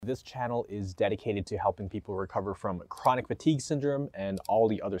This channel is dedicated to helping people recover from chronic fatigue syndrome and all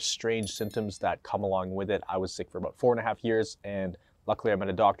the other strange symptoms that come along with it. I was sick for about 4.5 years, and luckily I met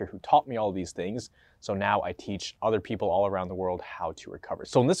a doctor who taught me all these things. So now I teach other people all around the world how to recover.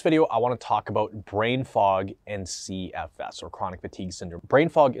 So in this video, I want to talk about brain fog and CFS, or chronic fatigue syndrome. Brain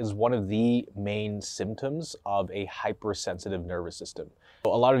fog is one of the main symptoms of a hypersensitive nervous system. A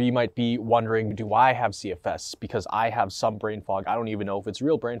lot of you might be wondering, do I have CFS? Because I have some brain fog. I don't even know if it's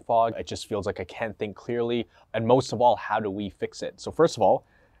real brain fog. It just feels like I can't think clearly. And most of all, how do we fix it? So first of all,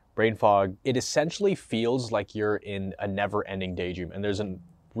 brain fog, it essentially feels like you're in a never-ending daydream. And there's a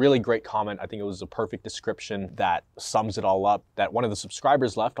really great comment, I think it was a perfect description that sums it all up, that one of the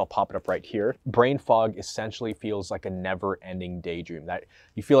subscribers left. I'll pop it up right here. Brain fog essentially feels like a never-ending daydream, that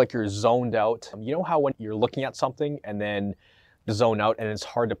you feel like you're zoned out. You know how when you're looking at something and then zone out and it's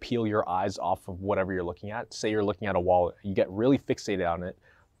hard to peel your eyes off of whatever you're looking at? Say you're looking at a wall, you get really fixated on it,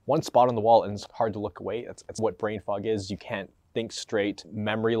 one spot on the wall, and it's hard to look away. That's what brain fog is. You can't think straight.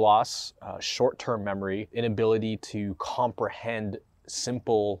 Memory loss, short-term memory, inability to comprehend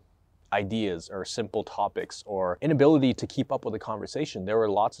simple ideas or simple topics, or inability to keep up with a conversation. There were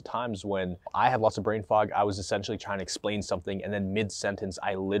lots of times when I had lots of brain fog. I was essentially trying to explain something, and then mid-sentence,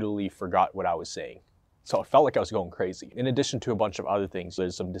 I literally forgot what I was saying. So it felt like I was going crazy. In addition to a bunch of other things,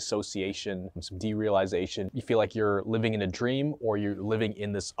 there's some dissociation, some derealization. You feel like you're living in a dream or you're living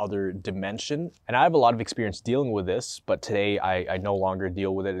in this other dimension. And I have a lot of experience dealing with this, but today I no longer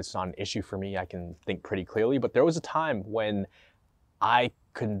deal with it. It's not an issue for me. I can think pretty clearly. But there was a time when I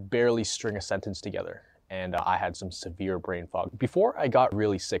could barely string a sentence together, and I had some severe brain fog. Before I got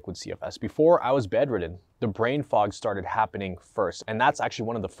really sick with CFS, before I was bedridden, the brain fog started happening first. And that's actually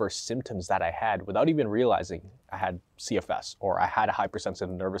one of the first symptoms that I had without even realizing I had CFS or I had a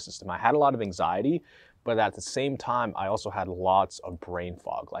hypersensitive nervous system. I had a lot of anxiety, but at the same time, I also had lots of brain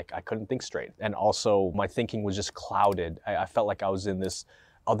fog. Like I couldn't think straight. And also my thinking was just clouded. I felt like I was in this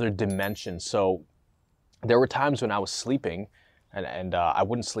other dimension. So there were times when I was sleeping and I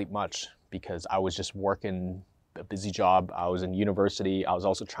wouldn't sleep much because I was just working a busy job. I was in university. I was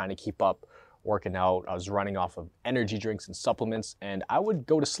also trying to keep up working out. I was running off of energy drinks and supplements, and I would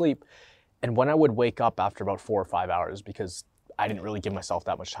go to sleep. And when I would wake up after about 4 or 5 hours, because I didn't really give myself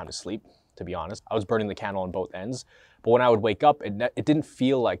that much time to sleep, to be honest, I was burning the candle on both ends. But when I would wake up, it didn't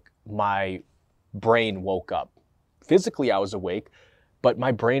feel like my brain woke up. Physically, I was awake, but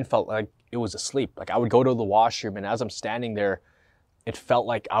my brain felt like it was asleep. Like I would go to the washroom, and as I'm standing there, it felt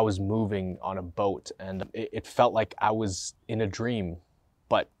like I was moving on a boat, and it felt like I was in a dream,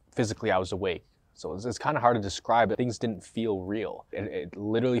 but physically I was awake. So it's kind of hard to describe. Things didn't feel real. It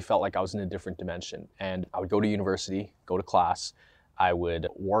literally felt like I was in a different dimension. And I would go to university, go to class, I would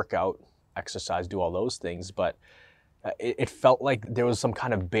work out, exercise, do all those things, but it felt like there was some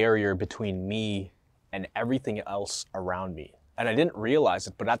kind of barrier between me and everything else around me. And I didn't realize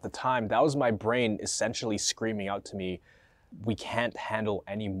it, but at the time, that was my brain essentially screaming out to me, we can't handle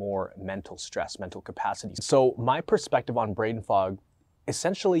any more mental stress, mental capacity. So my perspective on brain fog,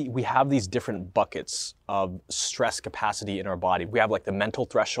 essentially we have these different buckets of stress capacity in our body. We have like the mental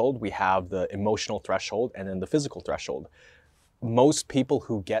threshold, we have the emotional threshold, and then the physical threshold. Most people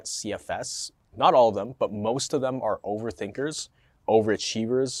who get CFS, not all of them, but most of them are overthinkers,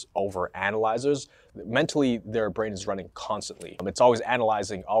 overachievers, overanalyzers. Mentally, their brain is running constantly. It's always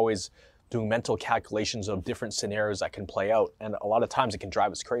analyzing, always doing mental calculations of different scenarios that can play out. And a lot of times it can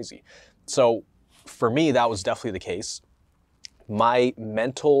drive us crazy. So for me, that was definitely the case. My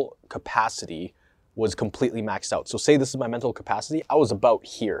mental capacity was completely maxed out. So say this is my mental capacity, I was about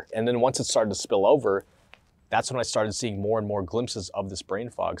here. And then once it started to spill over, that's when I started seeing more and more glimpses of this brain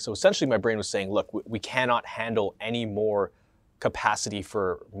fog. So essentially my brain was saying, look, we cannot handle any more capacity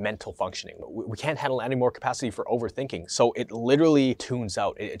for mental functioning. We can't handle any more capacity for overthinking. So it literally tunes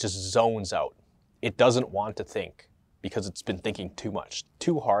out. It just zones out. It doesn't want to think because it's been thinking too much,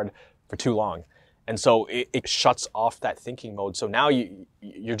 too hard for too long. And so it shuts off that thinking mode. So now you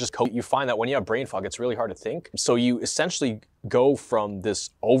find that when you have brain fog, it's really hard to think. So you essentially go from this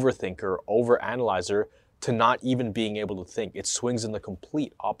overthinker, overanalyzer, to not even being able to think. It swings in the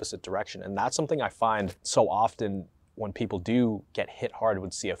complete opposite direction. And that's something I find so often when people do get hit hard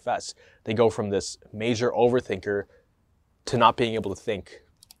with CFS. They go from this major overthinker to not being able to think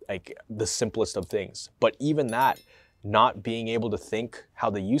like the simplest of things. But even that, not being able to think how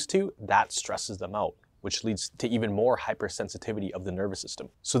they used to, that stresses them out, which leads to even more hypersensitivity of the nervous system.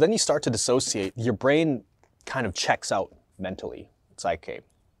 So then you start to dissociate. Your brain kind of checks out mentally. It's like, okay,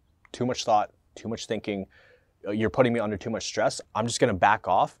 too much thought, too much thinking, you're putting me under too much stress, I'm just gonna back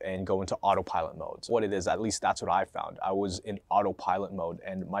off and go into autopilot mode. So what it is, at least that's what I found. I was in autopilot mode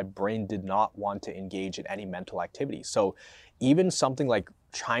and my brain did not want to engage in any mental activity. So even something like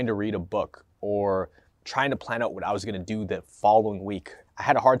trying to read a book or trying to plan out what I was gonna do the following week, I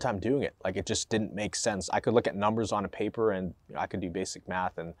had a hard time doing it. Like, it just didn't make sense. I could look at numbers on a paper and I could do basic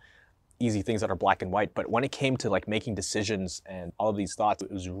math and easy things that are black and white. But when it came to like making decisions and all of these thoughts,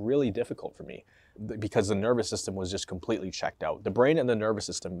 it was really difficult for me because the nervous system was just completely checked out. The brain and the nervous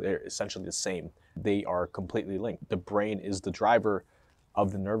system, they're essentially the same. They are completely linked. The brain is the driver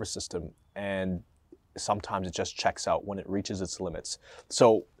of the nervous system, and sometimes it just checks out when it reaches its limits.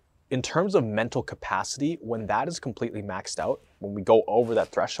 So in terms of mental capacity, when that is completely maxed out, when we go over that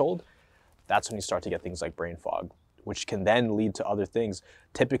threshold, that's when you start to get things like brain fog, which can then lead to other things.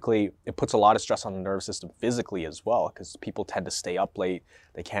 Typically, it puts a lot of stress on the nervous system physically as well, because people tend to stay up late,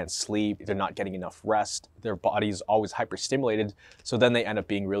 they can't sleep, they're not getting enough rest, their body's always hyperstimulated, so then they end up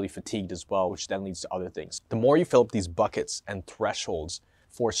being really fatigued as well, which then leads to other things. The more you fill up these buckets and thresholds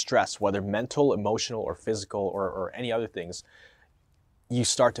for stress, whether mental, emotional, or physical, or any other things, you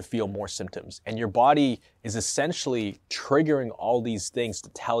start to feel more symptoms. And your body is essentially triggering all these things to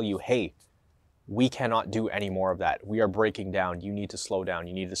tell you, hey, we cannot do any more of that. We are breaking down. You need to slow down.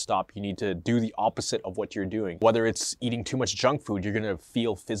 You need to stop. You need to do the opposite of what you're doing. Whether it's eating too much junk food, you're gonna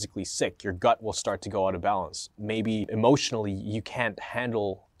feel physically sick. Your gut will start to go out of balance. Maybe emotionally, you can't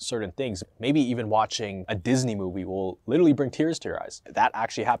handle certain things. Maybe even watching a Disney movie will literally bring tears to your eyes. That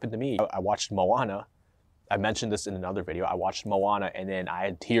actually happened to me. I watched Moana. I mentioned this in another video. I watched Moana and then I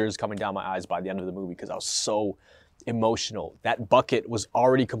had tears coming down my eyes by the end of the movie because I was so emotional. That bucket was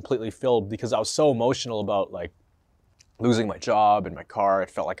already completely filled because I was so emotional about like losing my job and my car. It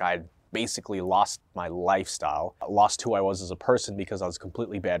felt like I had basically lost my lifestyle, lost who I was as a person because I was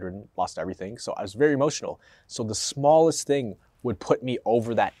completely bedridden, lost everything. So I was very emotional. So the smallest thing would put me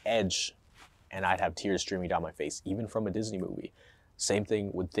over that edge and I'd have tears streaming down my face, even from a Disney movie. Same thing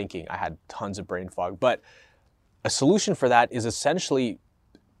with thinking. I had tons of brain fog. But a solution for that is essentially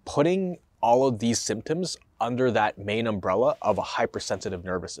putting all of these symptoms under that main umbrella of a hypersensitive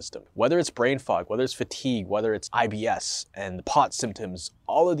nervous system. Whether it's brain fog, whether it's fatigue, whether it's IBS and POTS symptoms,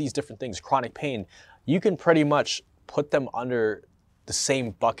 all of these different things, chronic pain, you can pretty much put them under the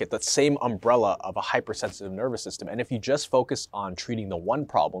same bucket, that same umbrella of a hypersensitive nervous system. And if you just focus on treating the one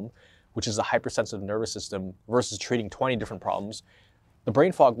problem, which is a hypersensitive nervous system, versus treating 20 different problems, the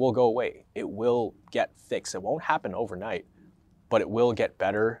brain fog will go away. It will get fixed. It won't happen overnight, but it will get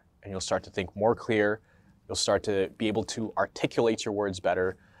better and you'll start to think more clear. You'll start to be able to articulate your words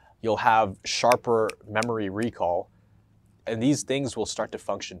better. You'll have sharper memory recall, and these things will start to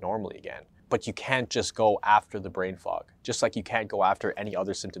function normally again. But you can't just go after the brain fog, just like you can't go after any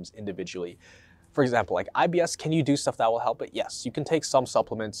other symptoms individually. For example, like IBS, can you do stuff that will help it? Yes, you can take some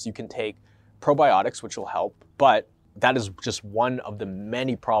supplements, you can take probiotics, which will help, but that is just one of the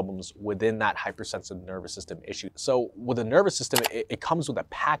many problems within that hypersensitive nervous system issue. So with the nervous system, it comes with a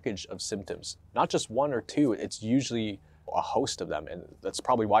package of symptoms, not just one or two. It's usually a host of them. And that's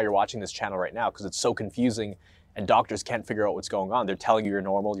probably why you're watching this channel right now, because it's so confusing and doctors can't figure out what's going on. They're telling you you're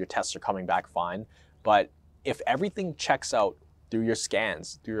normal, your tests are coming back fine. But if everything checks out through your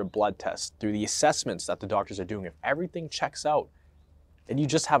scans, through your blood tests, through the assessments that the doctors are doing, if everything checks out, then you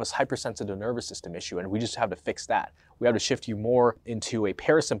just have a hypersensitive nervous system issue, and we just have to fix that. We have to shift you more into a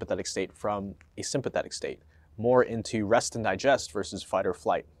parasympathetic state from a sympathetic state, more into rest and digest versus fight or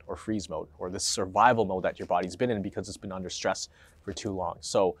flight or freeze mode, or the survival mode that your body's been in because it's been under stress for too long.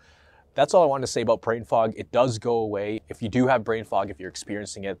 So that's all I wanted to say about brain fog. It does go away. If you do have brain fog, if you're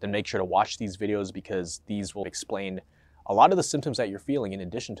experiencing it, then make sure to watch these videos because these will explain a lot of the symptoms that you're feeling in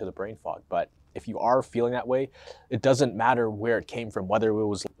addition to the brain fog. But if you are feeling that way, it doesn't matter where it came from, whether it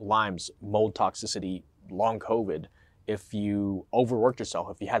was Lyme's, mold toxicity, long COVID, if you overworked yourself,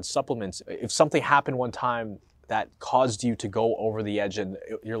 if you had supplements, if something happened one time that caused you to go over the edge and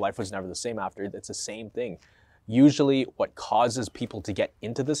your life was never the same after, it's the same thing. Usually what causes people to get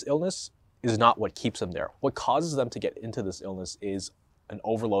into this illness is not what keeps them there. What causes them to get into this illness is an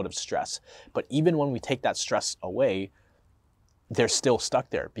overload of stress. But even when we take that stress away, they're still stuck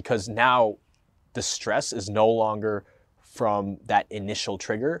there because now the stress is no longer from that initial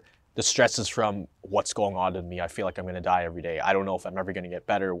trigger. The stress is from what's going on in me. I feel like I'm gonna die every day. I don't know if I'm ever gonna get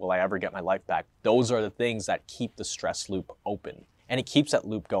better. Will I ever get my life back? Those are the things that keep the stress loop open, and it keeps that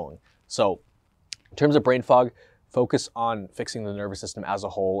loop going. So in terms of brain fog, focus on fixing the nervous system as a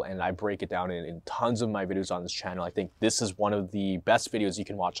whole, and I break it down in tons of my videos on this channel. I think this is one of the best videos you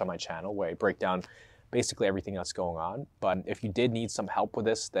can watch on my channel where I break down basically everything that's going on. But if you did need some help with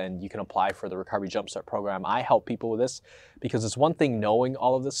this, then you can apply for the Recovery Jumpstart program. I help people with this because it's one thing knowing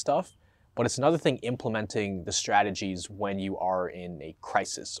all of this stuff, but it's another thing implementing the strategies when you are in a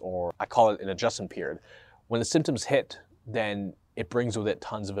crisis, or I call it an adjustment period. When the symptoms hit, then it brings with it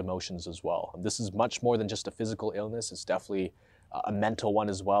tons of emotions as well. This is much more than just a physical illness. It's definitely a mental one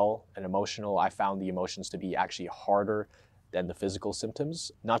as well, an emotional. I found the emotions to be actually harder than the physical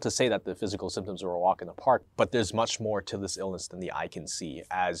symptoms. Not to say that the physical symptoms are a walk in the park, but there's much more to this illness than the eye can see,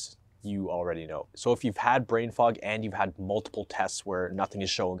 as you already know. So if you've had brain fog and you've had multiple tests where nothing is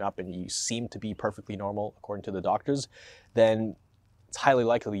showing up and you seem to be perfectly normal according to the doctors, then it's highly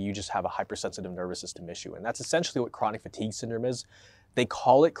likely you just have a hypersensitive nervous system issue. And that's essentially what chronic fatigue syndrome is. They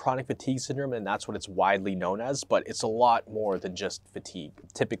call it chronic fatigue syndrome, and that's what it's widely known as, but it's a lot more than just fatigue.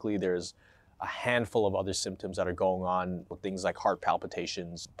 Typically, there's a handful of other symptoms that are going on with things like heart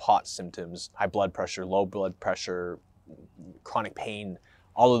palpitations, POTS symptoms, high blood pressure, low blood pressure, chronic pain,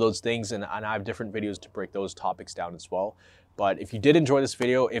 all of those things. And I have different videos to break those topics down as well. But if you did enjoy this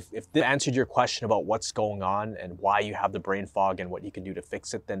video, if this answered your question about what's going on and why you have the brain fog and what you can do to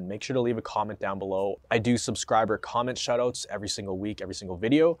fix it, then make sure to leave a comment down below. I do subscriber comment shoutouts every single week, every single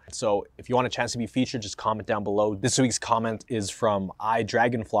video. So if you want a chance to be featured, just comment down below. This week's comment is from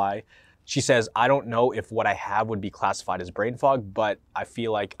iDragonfly. She says, I don't know if what I have would be classified as brain fog, but I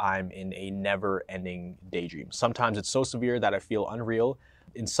feel like I'm in a never-ending daydream. Sometimes it's so severe that I feel unreal.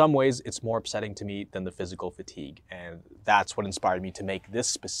 In some ways, it's more upsetting to me than the physical fatigue. And that's what inspired me to make this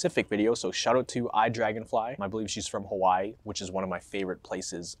specific video. So shout out to iDragonfly. I believe she's from Hawaii, which is one of my favorite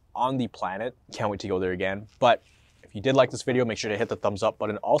places on the planet. Can't wait to go there again. But if you did like this video, make sure to hit the thumbs up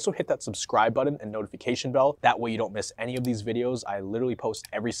button. Also hit that subscribe button and notification bell. That way you don't miss any of these videos. I literally post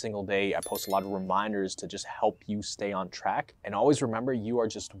every single day. I post a lot of reminders to just help you stay on track. And always remember, you are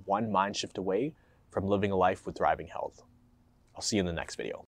just one mind shift away from living a life with thriving health. I'll see you in the next video.